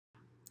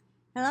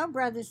Hello,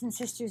 brothers and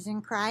sisters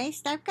in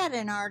Christ. I've got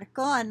an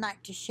article I'd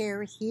like to share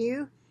with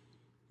you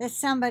that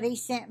somebody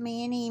sent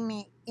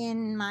me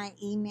in my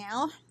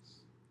email.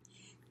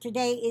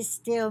 Today is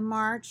still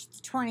March the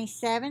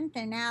 27th,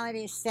 and now it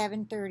is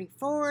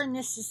 7:34, and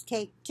this is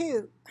take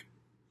 2.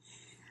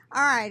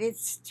 All right,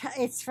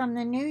 it's from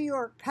the New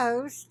York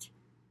Post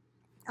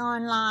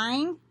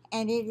online,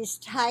 and it is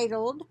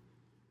titled,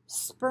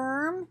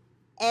 "Sperm,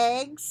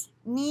 Eggs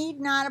Need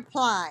Not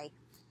Apply.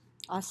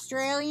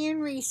 Australian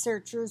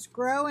researchers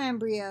grow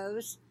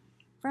embryos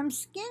from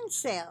skin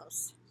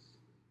cells,"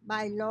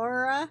 by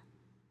Laura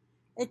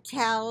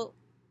Italiano.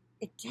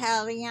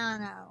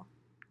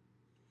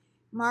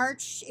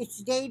 It's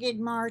dated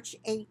March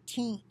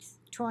 18th,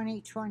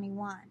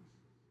 2021.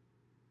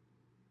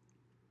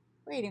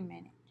 Wait a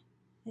minute.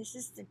 This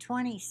is the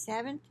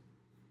 27th?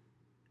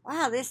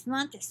 Wow, this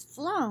month has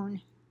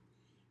flown.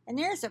 And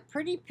there's a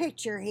pretty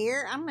picture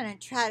here. I'm going to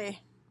try to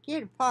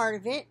get a part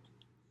of it.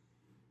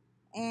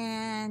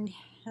 And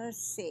let's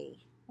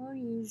see, we'll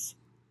use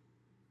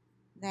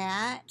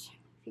that.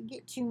 If you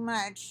get too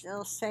much,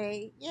 they'll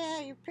say, yeah,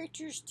 your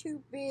picture's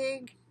too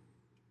big.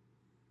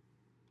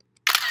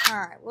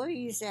 Alright, we'll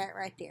use that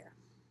right there.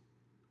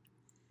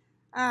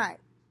 Alright,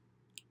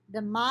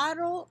 the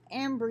model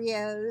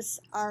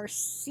embryos are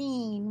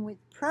seen with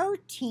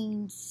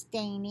protein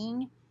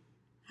staining,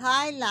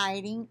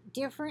 highlighting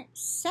different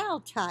cell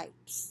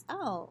types.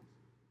 Oh,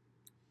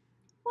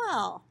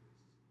 wow,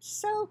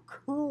 so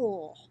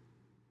cool.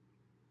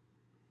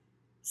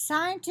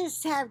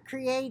 Scientists have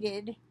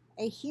created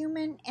a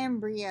human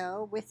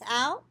embryo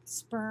without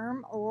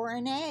sperm or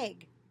an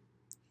egg.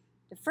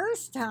 The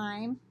first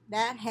time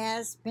that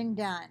has been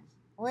done.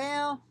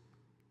 Well,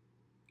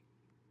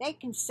 they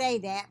can say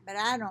that, but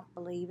I don't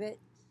believe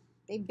it.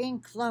 They've been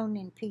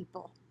cloning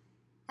people.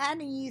 How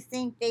do you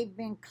think they've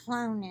been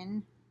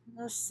cloning,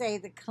 let's say,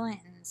 the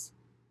Clintons,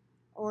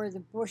 or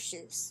the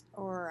Bushes,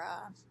 or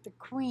the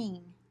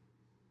Queen?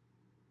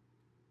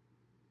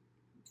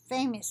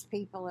 Famous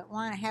people that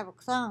want to have a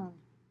clone,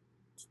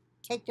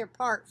 take their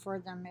part for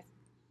them if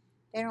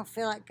they don't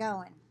feel like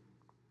going.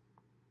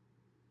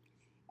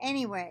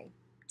 Anyway,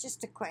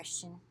 just a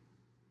question.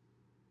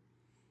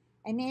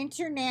 An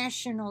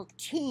international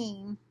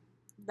team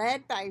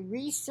led by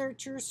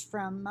researchers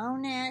from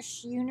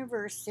Monash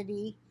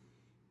University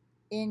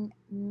in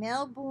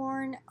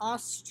Melbourne,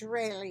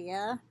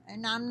 Australia,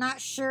 and I'm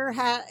not sure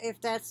if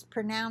that's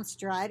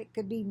pronounced right. It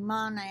could be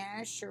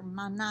Monash or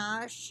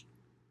Monash,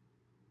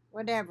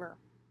 whatever.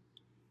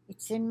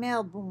 It's in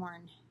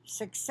Melbourne.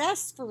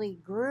 Successfully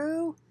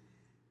grew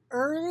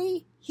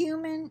early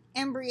human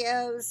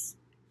embryos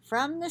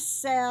from the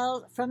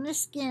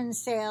skin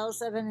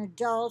cells of an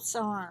adult's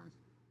arm.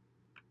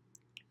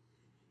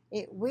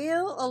 It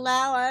will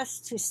allow us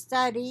to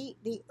study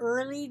the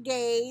early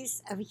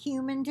days of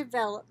human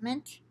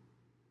development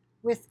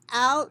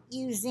without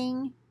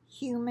using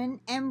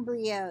human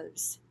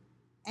embryos,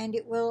 and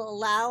it will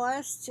allow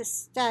us to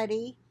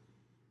study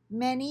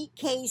many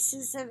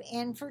cases of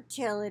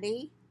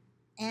infertility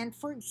and,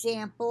 for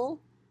example,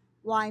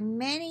 why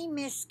many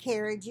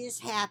miscarriages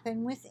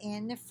happen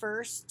within the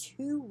first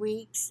 2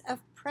 weeks of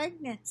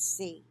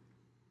pregnancy,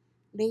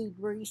 lead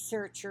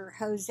researcher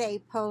Jose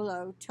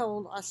Polo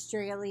told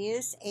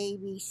Australia's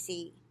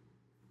ABC.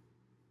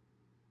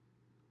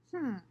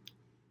 How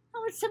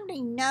would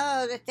somebody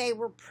know that they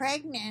were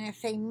pregnant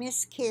if they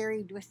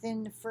miscarried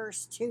within the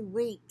first 2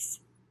 weeks?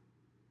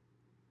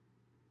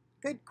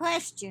 Good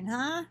question,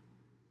 huh?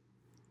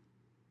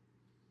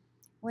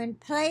 When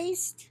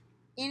placed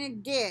in a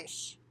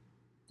dish,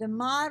 the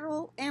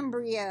model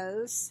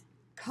embryos,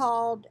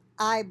 called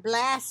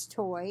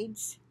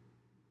eiblastoids,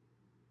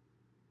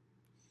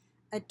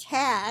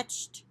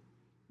 attached,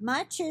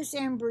 much as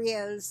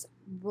embryos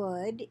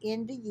would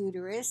in the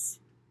uterus,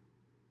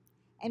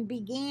 and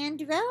began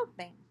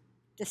developing,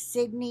 the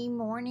Sydney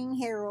Morning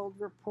Herald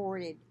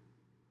reported.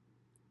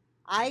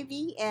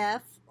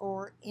 IVF,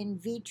 or in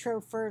vitro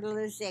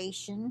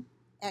fertilization,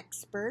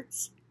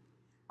 experts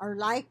are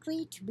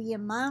likely to be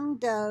among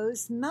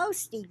those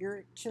most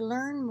eager to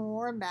learn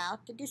more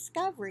about the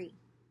discovery.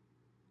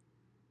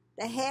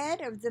 The head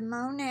of the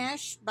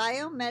Monash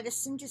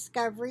Biomedicine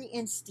Discovery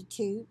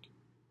Institute,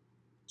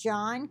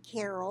 John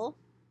Carroll,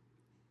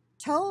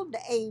 told the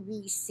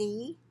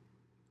ABC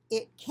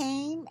it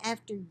came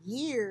after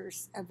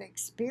years of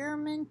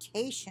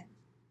experimentation.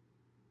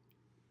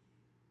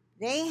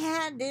 They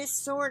had this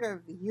sort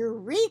of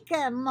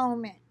eureka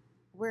moment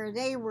where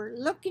they were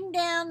looking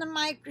down the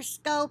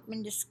microscope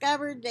and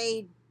discovered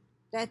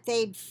that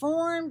they'd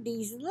formed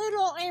these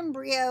little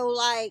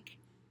embryo-like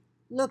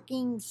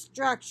looking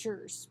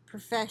structures,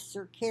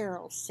 Professor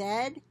Carroll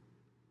said.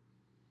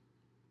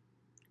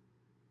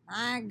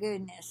 My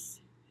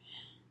goodness.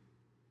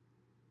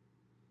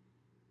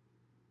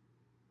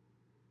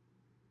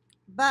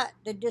 But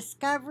the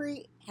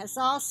discovery has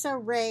also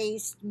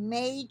raised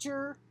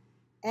major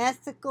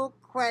ethical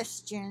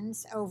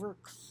questions over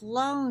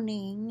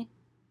cloning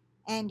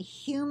and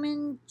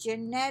human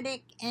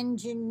genetic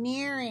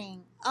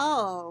engineering.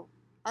 Oh,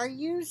 Are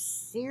you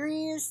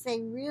serious?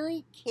 They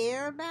really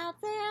care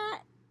about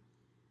that?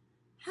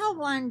 How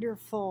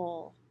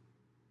wonderful.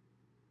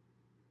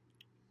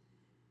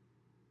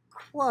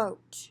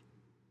 Quote,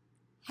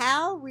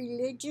 how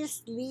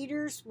religious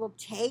leaders will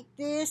take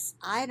this,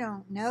 I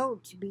don't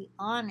know, to be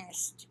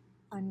honest,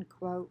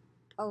 unquote,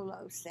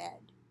 Polo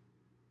said.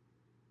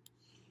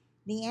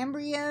 The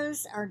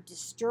embryos are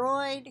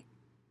destroyed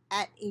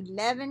at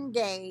 11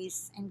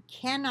 days and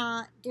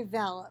cannot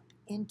develop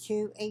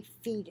into a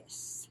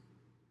fetus.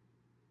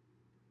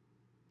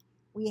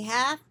 We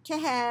have to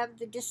have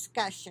the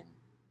discussion.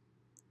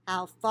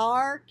 How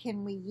far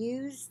can we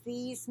use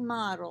these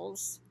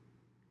models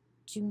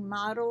to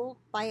model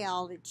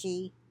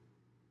biology,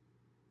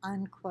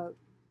 unquote.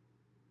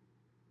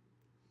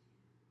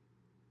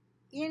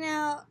 You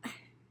know,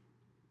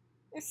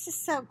 this is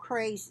so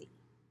crazy.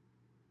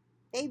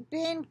 They've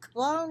been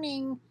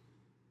cloning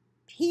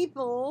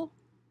people,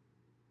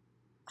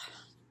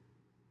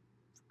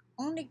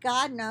 only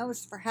God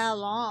knows for how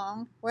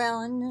long. Well,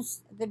 and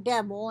this, the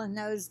devil and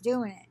those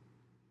doing it.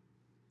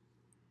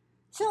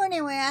 So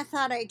anyway, I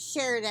thought I'd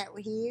share that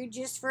with you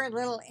just for a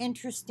little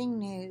interesting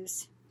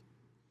news.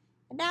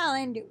 And I'll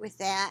end it with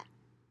that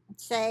and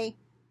say,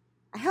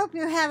 I hope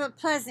you have a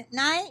pleasant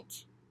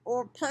night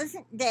or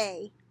pleasant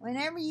day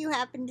whenever you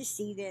happen to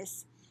see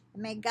this.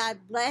 And may God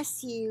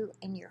bless you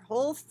and your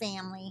whole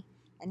family,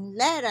 and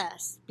let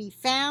us be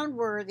found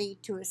worthy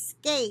to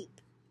escape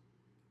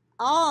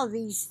all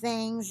these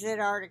things that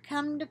are to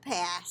come to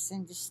pass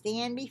and to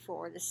stand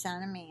before the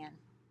Son of Man.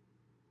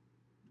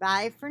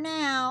 Bye for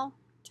now.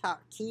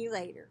 Talk to you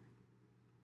later.